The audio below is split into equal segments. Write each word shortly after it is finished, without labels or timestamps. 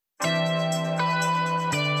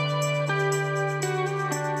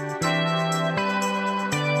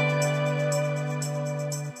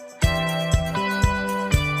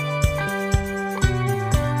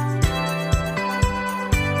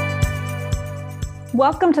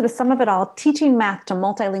Welcome to the Sum of It All, Teaching Math to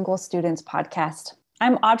Multilingual Students podcast.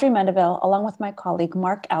 I'm Audrey Mendeville, along with my colleague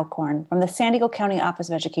Mark Alcorn from the San Diego County Office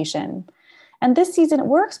of Education. And this season,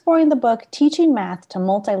 we're exploring the book Teaching Math to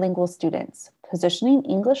Multilingual Students, Positioning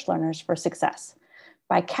English Learners for Success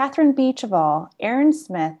by Catherine B. Chaval, Aaron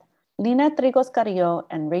Smith, Lina Trigos Carrillo,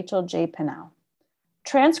 and Rachel J. Pinal.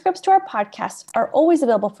 Transcripts to our podcasts are always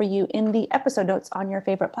available for you in the episode notes on your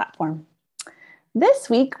favorite platform. This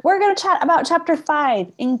week, we're going to chat about Chapter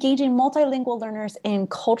 5, Engaging Multilingual Learners in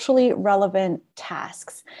Culturally Relevant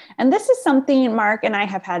Tasks. And this is something Mark and I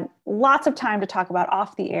have had lots of time to talk about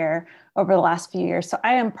off the air over the last few years. So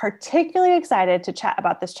I am particularly excited to chat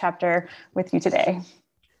about this chapter with you today.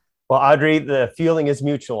 Well, Audrey, the feeling is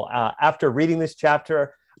mutual. After reading this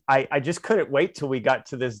chapter, I just couldn't wait till we got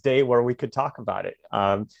to this day where we could talk about it.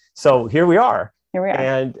 So here we are.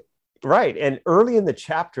 And early in the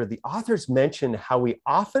chapter, the authors mention how we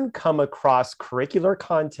often come across curricular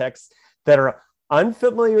contexts that are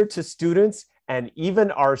unfamiliar to students and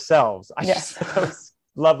even ourselves. That was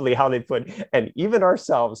lovely how they put and even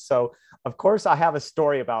ourselves. So, of course, I have a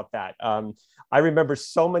story about that. I remember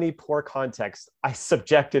so many poor contexts I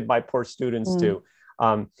subjected my poor students to.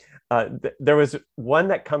 There was one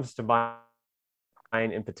that comes to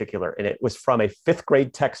mind in particular, and it was from a fifth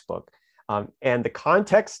grade textbook. And the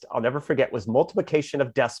context, I'll never forget, was multiplication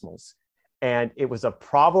of decimals. And it was a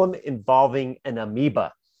problem involving an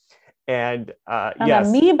amoeba. And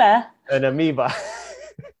amoeba? An amoeba.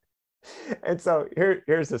 And so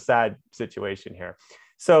here's the sad situation here.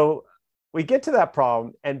 So we get to that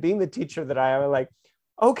problem, and being the teacher that I am, like,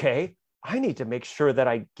 okay, I need to make sure that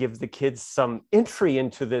I give the kids some entry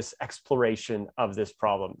into this exploration of this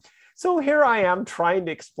problem. So here I am trying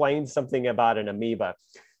to explain something about an amoeba.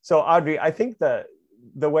 So Audrey, I think the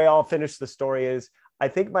way I'll finish the story is, I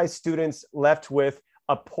think my students left with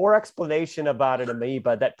a poor explanation about an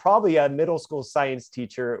amoeba that probably a middle school science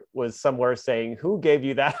teacher was somewhere saying, who gave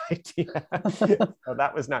you that idea? So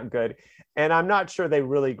that was not good. And I'm not sure they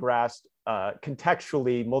really grasped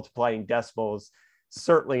contextually multiplying decimals,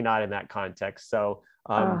 certainly not in that context. So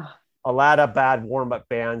a lot of bad warm-up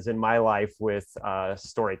bands in my life with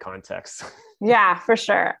story context. Yeah, for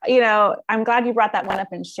sure. You know, I'm glad you brought that one up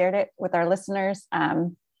and shared it with our listeners.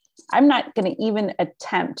 I'm not going to even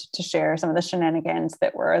attempt to share some of the shenanigans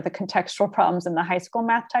that were the contextual problems in the high school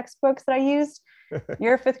math textbooks that I used.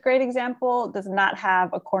 Your fifth grade example does not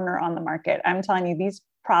have a corner on the market. I'm telling you, these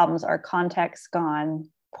problems are context gone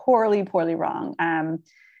poorly wrong.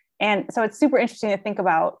 And so it's super interesting to think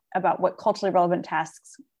about what culturally relevant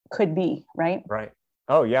tasks could be, right? Right.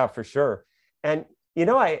 Oh, yeah, for sure. And, you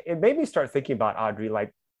know, it made me start thinking about, Audrey,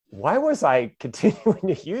 like, why was I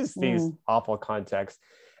continuing to use these awful contexts?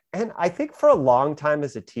 And I think for a long time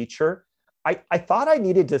as a teacher, I thought I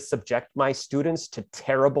needed to subject my students to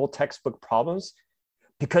terrible textbook problems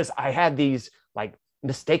because I had these like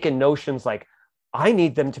mistaken notions, like I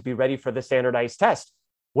need them to be ready for the standardized test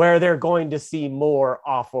where they're going to see more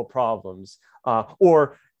awful problems,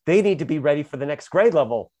 or they need to be ready for the next grade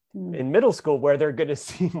level in middle school where they're going to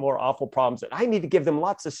see more awful problems. And I need to give them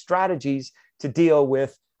lots of strategies to deal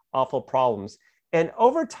with awful problems. And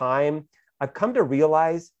over time, I've come to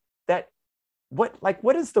realize that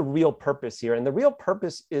what is the real purpose here? And the real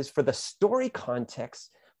purpose is for the story context,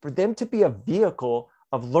 for them to be a vehicle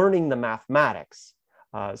of learning the mathematics.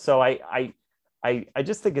 So I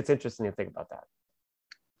just think it's interesting to think about that.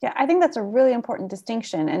 Yeah, I think that's a really important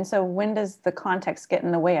distinction. And so when does the context get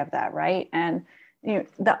in the way of that, right? And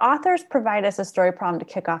the authors provide us a story problem to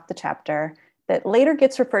kick off the chapter that later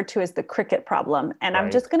gets referred to as the cricket problem. And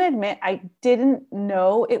I'm just going to admit, I didn't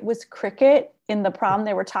know it was cricket in the problem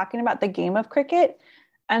they were talking about, the game of cricket,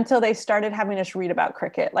 until they started having us read about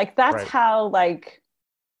cricket. Like that's how like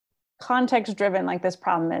context driven like this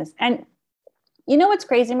problem is. And you know what's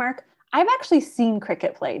crazy, Mark? I've actually seen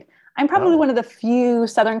cricket played. I'm probably one of the few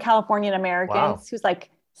Southern Californian Americans who's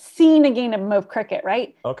like seen a game of cricket,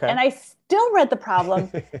 right? Okay. And I still read the problem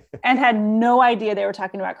and had no idea they were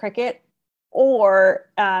talking about cricket or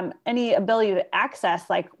any ability to access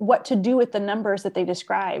like what to do with the numbers that they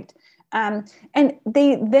described. And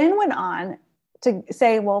they then went on to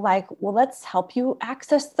say, well, let's help you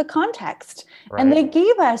access the context. Right. And they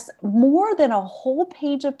gave us more than a whole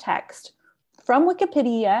page of text from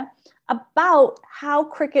Wikipedia about how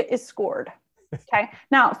cricket is scored. Okay.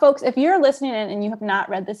 Now, folks, if you're listening in and you have not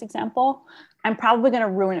read this example, I'm probably going to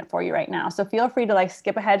ruin it for you right now. So feel free to like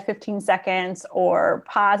skip ahead 15 seconds or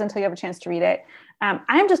pause until you have a chance to read it.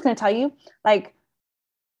 I'm just going to tell you, like,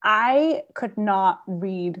 I could not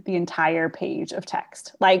read the entire page of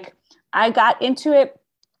text. Like, I got into it.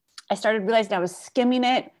 I started realizing I was skimming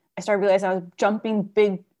it. I started realizing I was jumping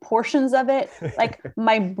big portions of it. Like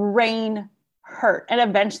my brain hurt. And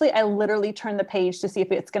eventually I literally turned the page to see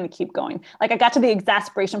if it's going to keep going. Like I got to the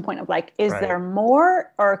exasperation point of like, is there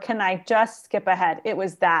more, or can I just skip ahead? It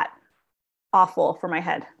was that awful for my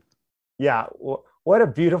head. Yeah. Well, what a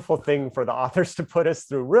beautiful thing for the authors to put us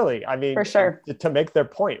through, really. I mean, for sure, to make their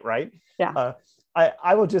point, right? Yeah.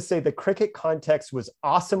 I will just say the cricket context was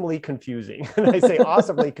awesomely confusing. And I say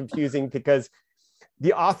awesomely confusing because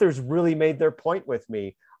the authors really made their point with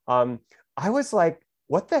me. I was like,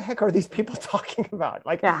 what the heck are these people talking about?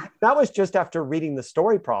 Like, that was just after reading the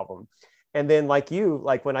story problem. And then like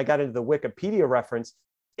when I got into the Wikipedia reference,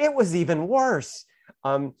 it was even worse.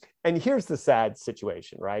 And here's the sad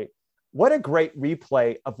situation, right? What a great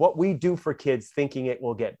replay of what we do for kids thinking it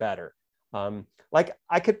will get better. Like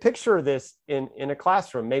I could picture this in a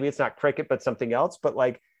classroom. Maybe it's not cricket, but something else. But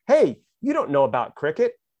like, hey, you don't know about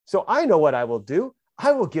cricket. So I know what I will do.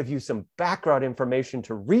 I will give you some background information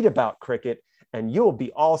to read about cricket and you'll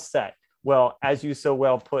be all set. Well, as you so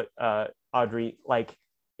well put, Audrey, like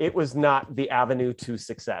it was not the avenue to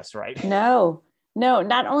success, right? No,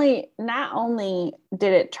 not only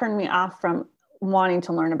did it turn me off from wanting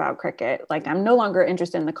to learn about cricket, like I'm no longer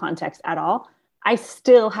interested in the context at all. I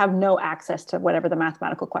still have no access to whatever the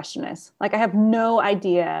mathematical question is. Like I have no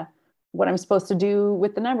idea what I'm supposed to do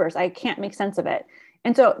with the numbers. I can't make sense of it.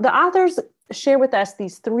 And so the authors share with us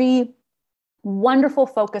these 3 wonderful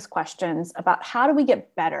focus questions about how do we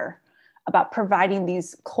get better about providing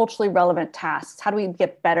these culturally relevant tasks? How do we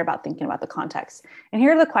get better about thinking about the context? And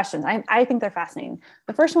here are the questions. I think they're fascinating.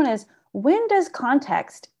 The first one is, when does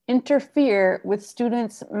context interfere with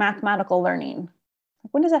students' mathematical learning?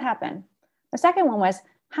 When does that happen? The second one was,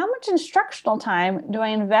 how much instructional time do I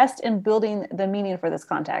invest in building the meaning for this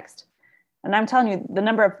context? And I'm telling you, the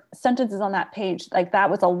number of sentences on that page, like that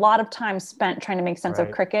was a lot of time spent trying to make sense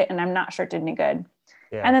of cricket, and I'm not sure it did any good.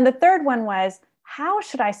 Yeah. And then the third one was, how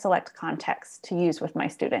should I select context to use with my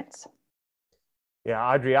students? Yeah,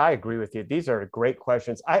 Audrey, I agree with you. These are great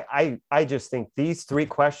questions. I just think these 3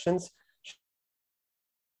 questions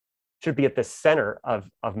should be at the center of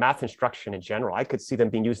math instruction in general. I could see them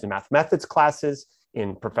being used in math methods classes,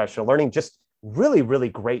 in professional learning, just really, really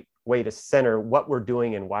great way to center what we're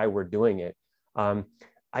doing and why we're doing it.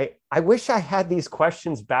 I wish I had these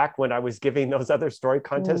questions back when I was giving those other story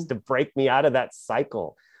contests to break me out of that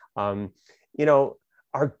cycle. You know,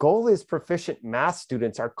 our goal is proficient math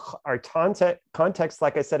students. Our context,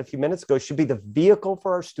 like I said a few minutes ago, should be the vehicle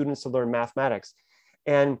for our students to learn mathematics.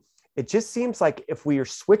 And it just seems like if we are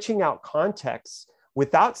switching out contexts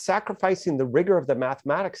without sacrificing the rigor of the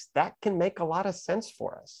mathematics, that can make a lot of sense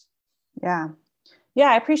for us. Yeah.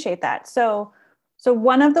 Yeah, I appreciate that. So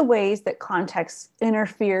one of the ways that context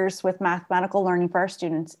interferes with mathematical learning for our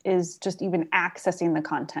students is just even accessing the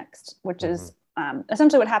context, which is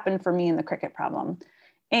essentially what happened for me in the cricket problem.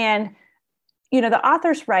 And, you know, the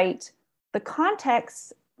authors write, the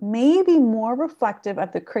context may be more reflective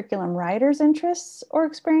of the curriculum writer's interests or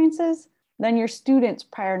experiences than your students'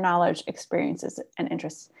 prior knowledge, experiences, and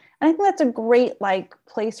interests. And I think that's a great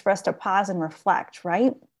place for us to pause and reflect,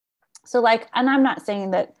 right? So and I'm not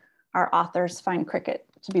saying that our authors find cricket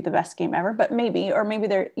to be the best game ever, but maybe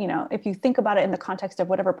they're, you know, if you think about it in the context of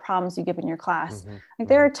whatever problems you give in your class,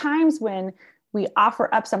 there are times when we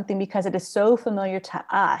offer up something because it is so familiar to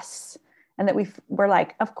us and that we're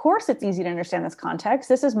like, of course it's easy to understand this context.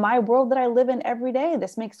 This is my world that I live in every day.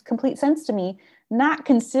 This makes complete sense to me, not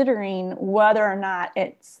considering whether or not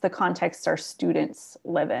it's the context our students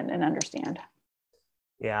live in and understand.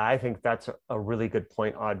 Yeah, I think that's a really good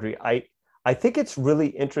point, Audrey. I think it's really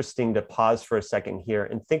interesting to pause for a second here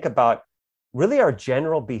and think about really our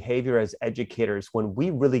general behavior as educators when we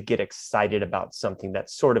really get excited about something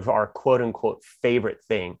that's sort of our quote unquote favorite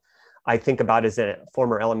thing. I think about, as a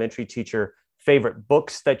former elementary teacher, favorite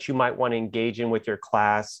books that you might want to engage in with your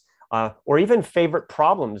class, or even favorite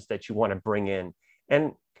problems that you want to bring in.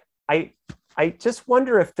 And I just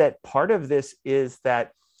wonder if that part of this is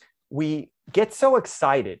that we get so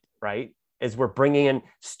excited, right? As we're bringing in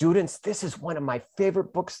students, this is one of my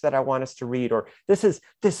favorite books that I want us to read, or this is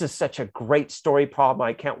such a great story problem,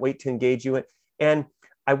 I can't wait to engage you in. And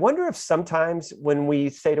I wonder if sometimes when we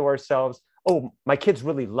say to ourselves, oh, my kids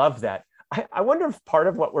really love that, I wonder if part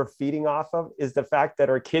of what we're feeding off of is the fact that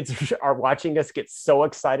our kids are watching us get so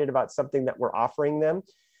excited about something that we're offering them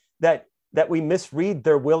that we misread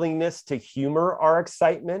their willingness to humor our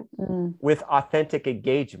excitement with authentic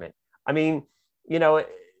engagement. I mean, you know,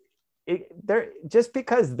 they're just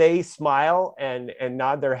because they smile and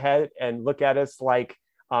nod their head and look at us like,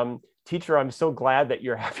 teacher, I'm so glad that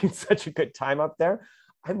you're having such a good time up there.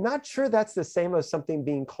 I'm not sure that's the same as something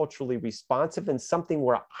being culturally responsive and something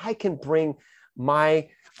where I can bring my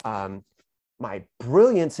my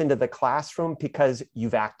brilliance into the classroom because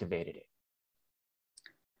you've activated it.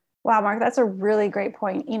 Wow, Mark, that's a really great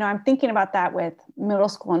point. I'm thinking about that with middle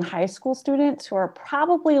school and high school students who are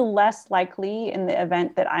probably less likely in the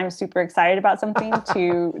event that I'm super excited about something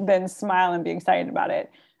to then smile and be excited about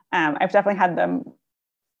it. I've definitely had them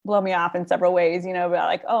blow me off in several ways, about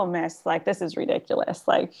like, oh, miss, like, this is ridiculous.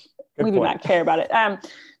 Like, we do not care about it.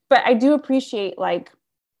 But I do appreciate like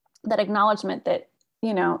that acknowledgement that,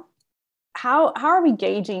 how are we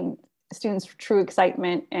gauging students' true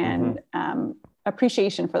excitement and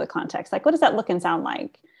appreciation for the context? Like, what does that look and sound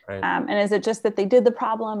like? Right. And is it just that they did the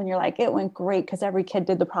problem and you're like, it went great because every kid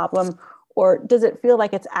did the problem? Or does it feel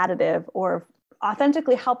like it's additive or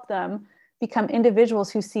authentically help them become individuals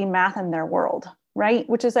who see math in their world? Right.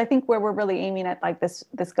 Which is, I think, where we're really aiming at like this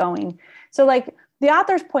going. So like the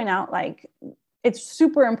authors point out, like, it's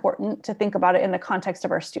super important to think about it in the context of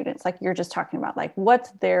our students. Like you're just talking about, like, what's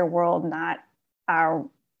their world, not our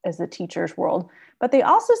as the teacher's world. But they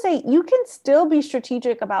also say you can still be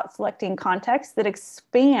strategic about selecting contexts that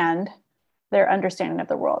expand their understanding of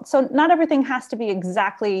the world. So not everything has to be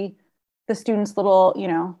exactly the student's little,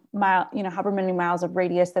 however many miles of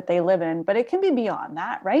radius that they live in, but it can be beyond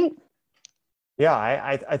that, right? Yeah,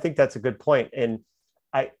 I think that's a good point. And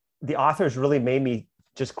the authors really made me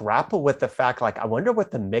just grapple with the fact, like, I wonder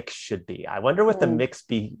what the mix should be. I wonder what the mix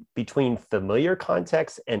between familiar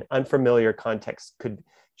context and unfamiliar context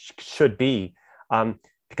should be.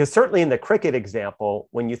 Because certainly in the cricket example,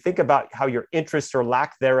 when you think about how your interest or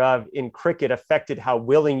lack thereof in cricket affected how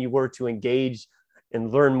willing you were to engage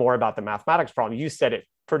and learn more about the mathematics problem, you said it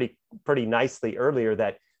pretty nicely earlier,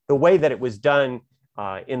 that the way that it was done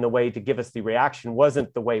in the way to give us the reaction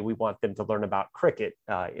wasn't the way we want them to learn about cricket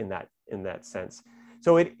in that sense.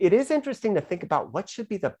 So it is interesting to think about what should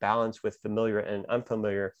be the balance with familiar and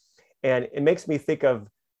unfamiliar. And it makes me think of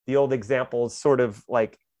the old examples, sort of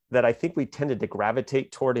like that I think we tended to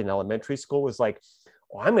gravitate toward in elementary school, was like,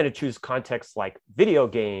 oh, I'm going to choose contexts like video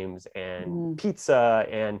games and pizza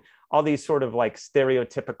and all these sort of like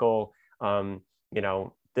stereotypical,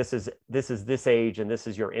 this is this age and this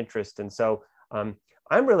is your interest. And so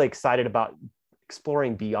I'm really excited about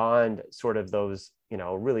exploring beyond sort of those,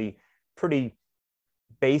 really pretty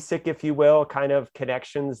basic, if you will, kind of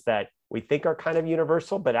connections that we think are kind of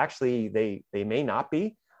universal, but actually they may not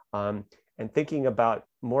be. And thinking about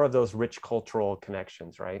more of those rich cultural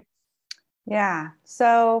connections, right? Yeah.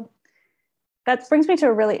 So that brings me to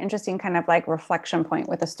a really interesting kind of like reflection point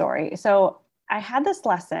with the story. So I had this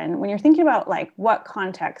lesson when you're thinking about like what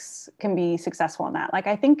contexts can be successful in that. Like,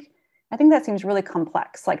 I think that seems really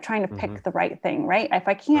complex, like trying to pick the right thing, right? If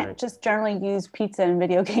I can't just generally use pizza and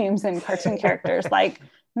video games and cartoon characters, like,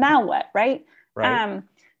 now what, right?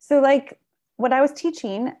 So like what I was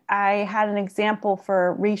teaching, I had an example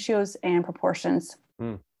for ratios and proportions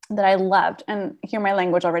that I loved, and hear my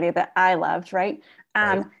language already, that I loved, right?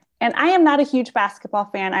 And I am not a huge basketball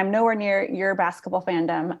fan. I'm nowhere near your basketball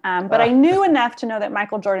fandom, but I knew enough to know that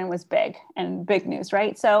Michael Jordan was big and big news,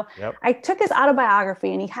 right? So I took his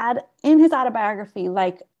autobiography, and he had in his autobiography,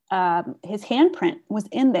 like, his handprint was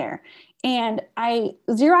in there. And I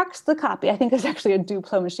Xeroxed the copy. I think it's actually a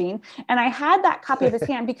Duplo machine. And I had that copy of his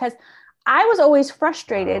hand because I was always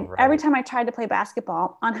frustrated every time I tried to play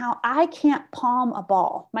basketball on how I can't palm a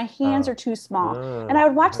ball. My hands are too small. And I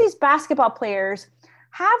would watch these basketball players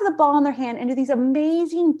have the ball in their hand and do these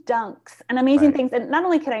amazing dunks and amazing things. And not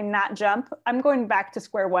only can I not jump, I'm going back to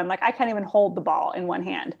square one. Like, I can't even hold the ball in one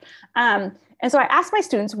hand. And so I asked my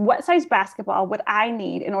students, what size basketball would I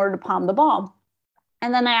need in order to palm the ball?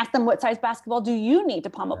 And then I asked them, what size basketball do you need to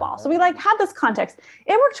palm a ball? So we like had this context.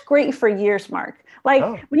 It worked great for years, Mark.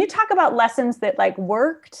 Like, when you talk about lessons that like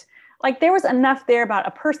worked, like, there was enough there about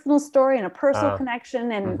a personal story and a personal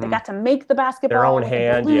connection, and they got to make the basketball, their own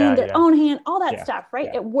hand, their own hand, all that stuff, right?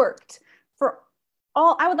 It worked for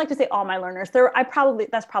all, I would like to say all my learners.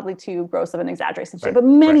 That's probably too gross of an exaggeration, but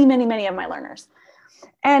many, many, many of my learners.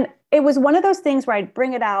 And it was one of those things where I'd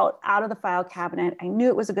bring it out of the file cabinet. I knew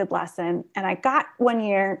it was a good lesson. And I got 1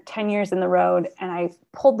 year, 10 years in the road, and I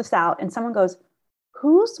pulled this out, and someone goes,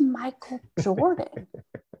 who's Michael Jordan?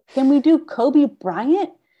 Can we do Kobe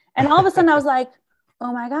Bryant? And all of a sudden I was like,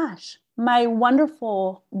 oh my gosh, my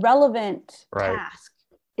wonderful, relevant task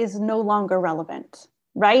is no longer relevant,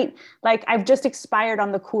 right? Like, I've just expired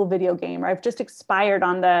on the cool video game, or I've just expired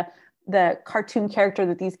on the cartoon character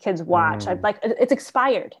that these kids watch. I've like, it's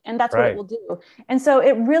expired, and that's what it will do. And so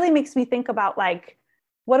it really makes me think about, like,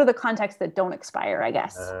 what are the contexts that don't expire, I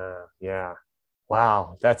guess. Yeah.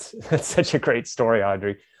 Wow, that's such a great story,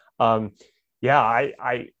 Audrey. Um, yeah,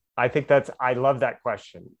 I think I love that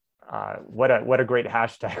question. What a great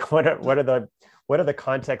hashtag. What are the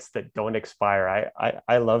contexts that don't expire?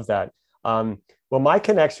 I love that. Well, my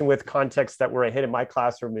connection with contexts that were a hit in my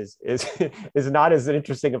classroom is is not as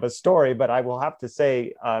interesting of a story, but I will have to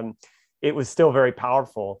say it was still very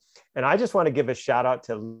powerful. And I just want to give a shout out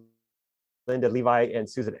to Linda Levi and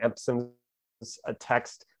Susan Empson's a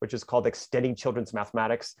text which is called Extending Children's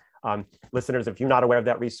Mathematics. Listeners, if you're not aware of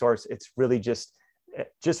that resource, it's really just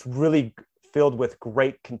really filled with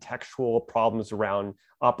great contextual problems around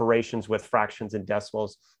operations with fractions and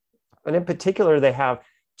decimals. And in particular, they have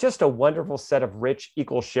just a wonderful set of rich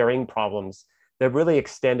equal sharing problems that really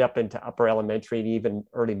extend up into upper elementary and even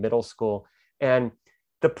early middle school. And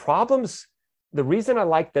the problems, the reason I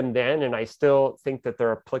liked them then, and I still think that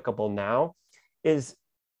they're applicable now, is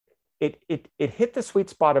it hit the sweet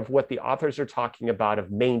spot of what the authors are talking about, of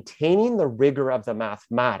maintaining the rigor of the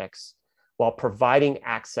mathematics while providing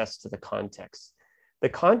access to the context. The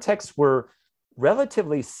contexts were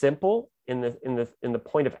relatively simple in the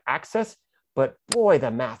point of access, but boy, the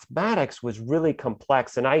mathematics was really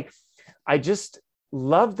complex. And I just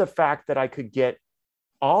loved the fact that I could get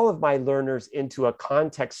all of my learners into a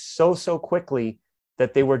context so quickly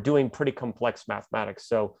that they were doing pretty complex mathematics.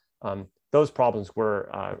 So those problems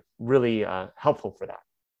were really helpful for that.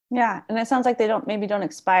 Yeah, and it sounds like they don't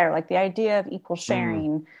expire. Like the idea of equal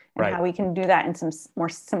sharing and right. how we can do that in some more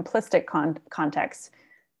simplistic contexts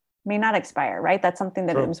may not expire, right? That's something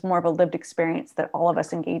that is more of a lived experience that all of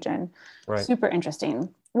us engage in. Right. Super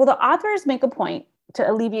interesting. Well, the authors make a point to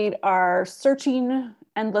alleviate our searching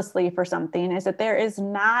endlessly for something, is that there is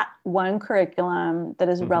not one curriculum that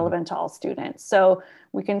is relevant to all students. So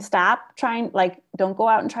we can stop trying, like, don't go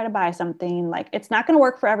out and try to buy something. Like, it's not going to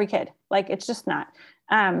work for every kid. Like, it's just not.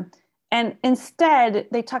 And instead,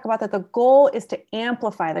 they talk about that the goal is to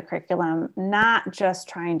amplify the curriculum, not just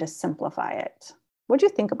trying to simplify it. What do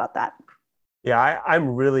you think about that? Yeah, I'm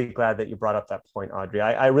really glad that you brought up that point, Audrey.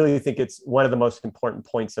 I really think it's one of the most important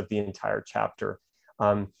points of the entire chapter.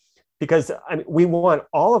 Because we want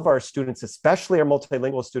all of our students, especially our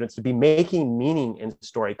multilingual students, to be making meaning in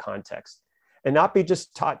story context and not be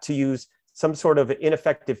just taught to use some sort of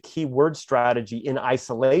ineffective keyword strategy in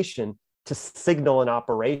isolation to signal an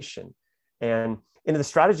operation. And in the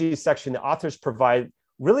strategy section, the authors provide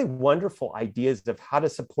really wonderful ideas of how to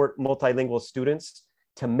support multilingual students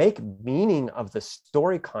to make meaning of the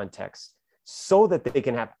story context so that they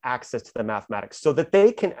can have access to the mathematics, so that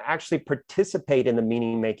they can actually participate in the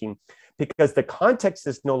meaning making, because the context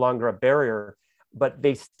is no longer a barrier, but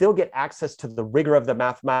they still get access to the rigor of the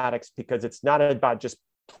mathematics, because it's not about just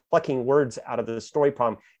plucking words out of the story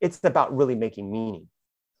problem. It's about really making meaning.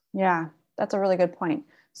 Yeah, that's a really good point.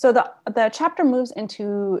 So the chapter moves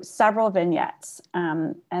into several vignettes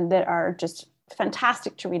and that are just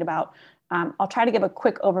fantastic to read about. I'll try to give a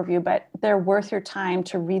quick overview, but they're worth your time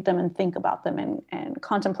to read them and think about them and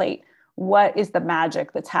contemplate what is the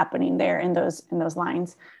magic that's happening there in those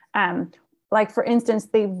lines. Like, for instance,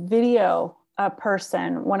 they video a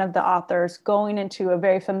person, one of the authors, going into a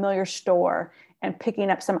very familiar store and picking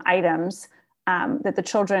up some items that the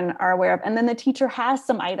children are aware of. And then the teacher has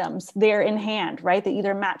some items there in hand, right? That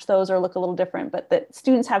either match those or look a little different, but that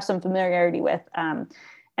students have some familiarity with.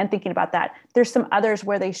 And thinking about that. There's some others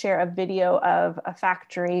where they share a video of a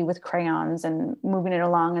factory with crayons and moving it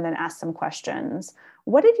along, and then ask some questions.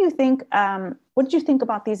 What did you think? What did you think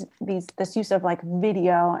about this use of like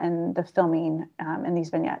video and the filming in these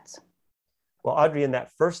vignettes? Well, Audrey, in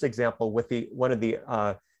that first example with one of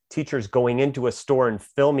the teachers going into a store and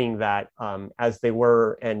filming that as they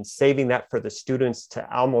were, and saving that for the students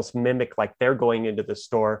to almost mimic like they're going into the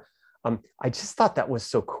store. I just thought that was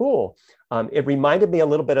so cool. It reminded me a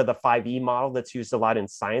little bit of the 5E model that's used a lot in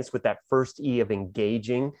science, with that first E of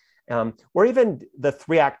engaging, or even the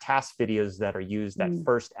 3-act task videos that are used, that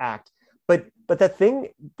first act. But the thing,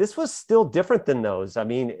 this was still different than those. I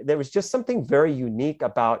mean, there was just something very unique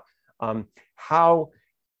about how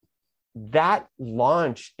that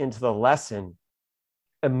launch into the lesson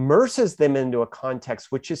immerses them into a context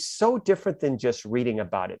which is so different than just reading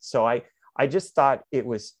about it. So I just thought it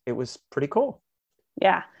was pretty cool.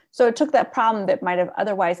 Yeah. So it took that problem that might have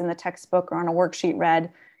otherwise in the textbook or on a worksheet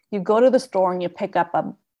read, you go to the store and you pick up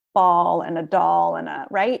a ball and a doll and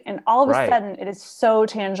right? And all of a sudden it is so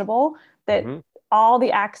tangible that all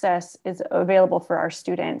the access is available for our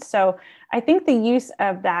students. So I think the use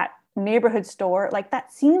of that neighborhood store, like,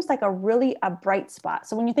 that seems like a bright spot.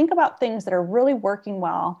 So when you think about things that are really working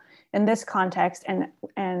well in this context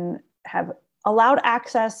and have allowed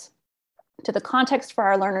access to the context for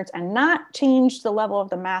our learners and not change the level of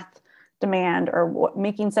the math demand or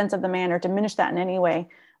making sense of the demand or diminish that in any way.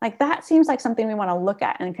 Like that seems like something we want to look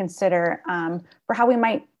at and consider for how we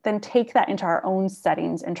might then take that into our own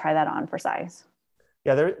settings and try that on for size.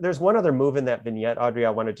 Yeah, there's one other move in that vignette, Audrey, I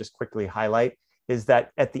want to just quickly highlight, is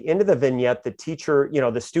that at the end of the vignette, the teacher,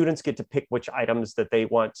 the students get to pick which items that they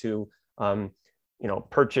want to,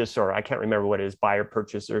 purchase, or I can't remember what it is, buy or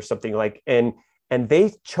purchase or something like, and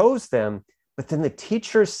they chose them, but then the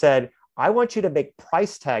teacher said, I want you to make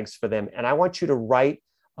price tags for them, and I want you to write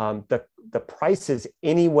the prices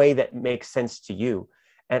any way that makes sense to you.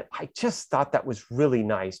 And I just thought that was really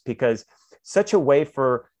nice, because such a way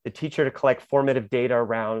for the teacher to collect formative data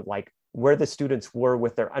around like where the students were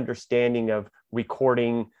with their understanding of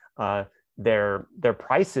recording their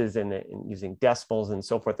prices and using decimals and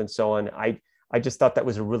so forth and so on. I just thought that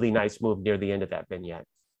was a really nice move near the end of that vignette.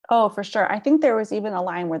 Oh, for sure. I think there was even a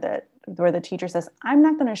line where the teacher says, I'm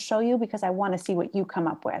not going to show you because I want to see what you come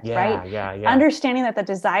up with, right? Yeah. Understanding that the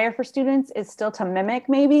desire for students is still to mimic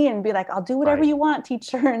maybe and be like, I'll do whatever you want,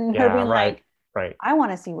 teacher. And her being like, I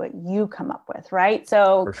want to see what you come up with, right?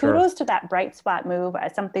 So kudos to that bright spot move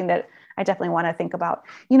as something that I definitely want to think about.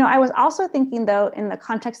 I was also thinking though, in the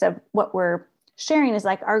context of what we're sharing is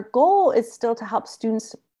like, our goal is still to help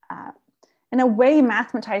students in a way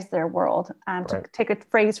mathematize their world. To take a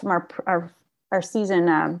phrase from our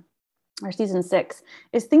season 6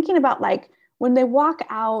 is thinking about like, when they walk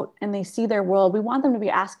out and they see their world, we want them to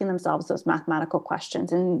be asking themselves those mathematical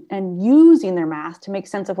questions and using their math to make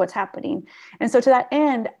sense of what's happening. And so to that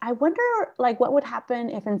end, I wonder like what would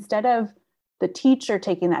happen if instead of the teacher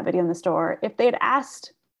taking that video in the store, if they had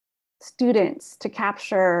asked students to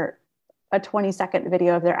capture a 20-second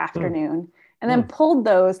video of their afternoon and then pulled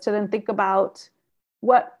those to then think about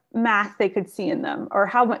what math they could see in them, or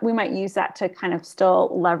how we might use that to kind of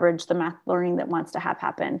still leverage the math learning that wants to have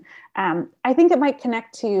happen. I think it might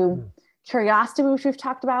connect to curiosity, which we've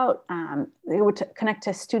talked about. It would connect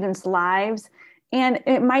to students' lives, and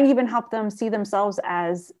it might even help them see themselves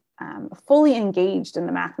as fully engaged in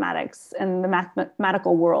the mathematics and the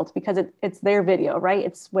mathematical world, because it's their video, right?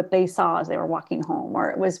 It's what they saw as they were walking home,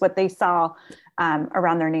 or it was what they saw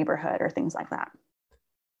around their neighborhood or things like that.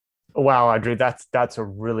 Wow, Audrey, that's a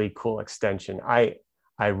really cool extension. I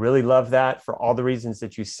really love that for all the reasons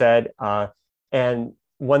that you said. And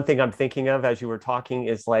one thing I'm thinking of as you were talking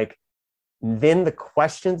is like, then the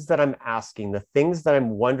questions that I'm asking, the things that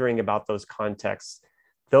I'm wondering about those contexts,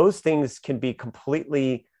 those things can be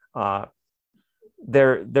completely,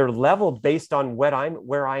 they're leveled based on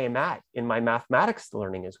where I am at in my mathematics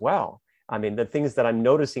learning as well. I mean, the things that I'm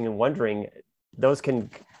noticing and wondering, those can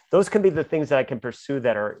be the things that I can pursue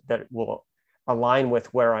that will align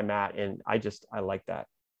with where I'm at. And I like that.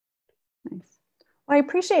 Nice. Well, I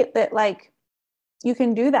appreciate that. Like, you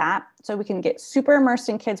can do that so we can get super immersed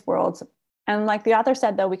in kids' worlds. And like the author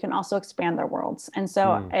said, though, we can also expand their worlds. And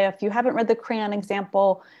so if you haven't read the crayon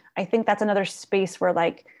example, I think that's another space where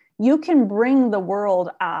like you can bring the world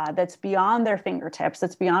that's beyond their fingertips,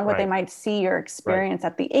 that's beyond what they might see or experience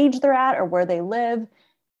at the age they're at or where they live.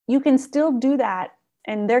 You can still do that,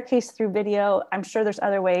 in their case through video. I'm sure there's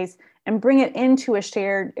other ways, and bring it into a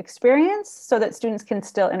shared experience so that students can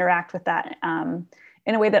still interact with that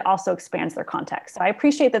in a way that also expands their context. So I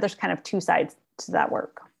appreciate that there's kind of two sides to that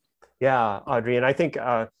work. Yeah, Audrey. And I think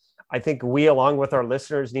we, along with our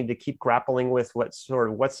listeners, need to keep grappling with what's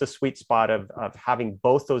the sweet spot of having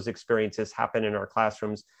both those experiences happen in our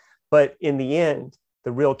classrooms. But in the end,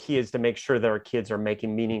 the real key is to make sure that our kids are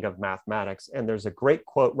making meaning of mathematics. And there's a great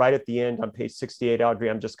quote right at the end on page 68, Audrey.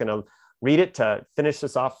 I'm just going to read it to finish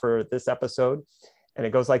this off for this episode. And it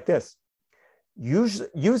goes like this: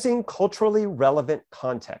 using culturally relevant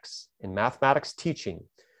contexts in mathematics teaching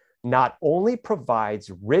not only provides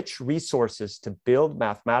rich resources to build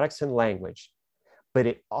mathematics and language, but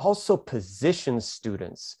it also positions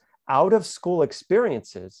students out of school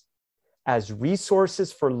experiences as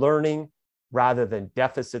resources for learning rather than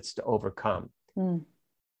deficits to overcome.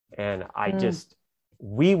 And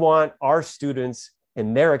we want our students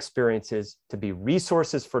and their experiences to be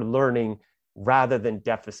resources for learning rather than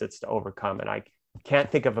deficits to overcome. And I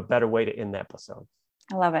can't think of a better way to end the episode.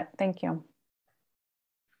 I love it. Thank you.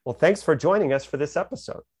 Well, thanks for joining us for this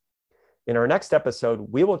episode. In our next episode,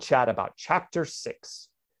 we will chat about Chapter 6,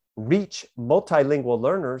 Reach Multilingual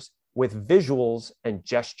Learners with Visuals and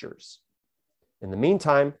Gestures. In the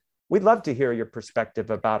meantime, we'd love to hear your perspective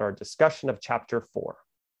about our discussion of Chapter 4.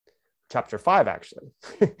 Chapter 5, actually.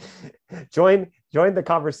 Join the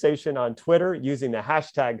conversation on Twitter using the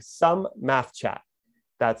hashtag #SumMathChat.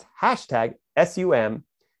 That's hashtag SUMMATHCHAT.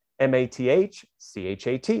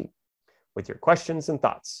 with your questions and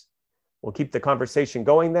thoughts. We'll keep the conversation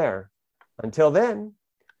going there. Until then,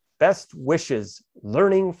 best wishes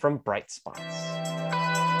learning from bright spots.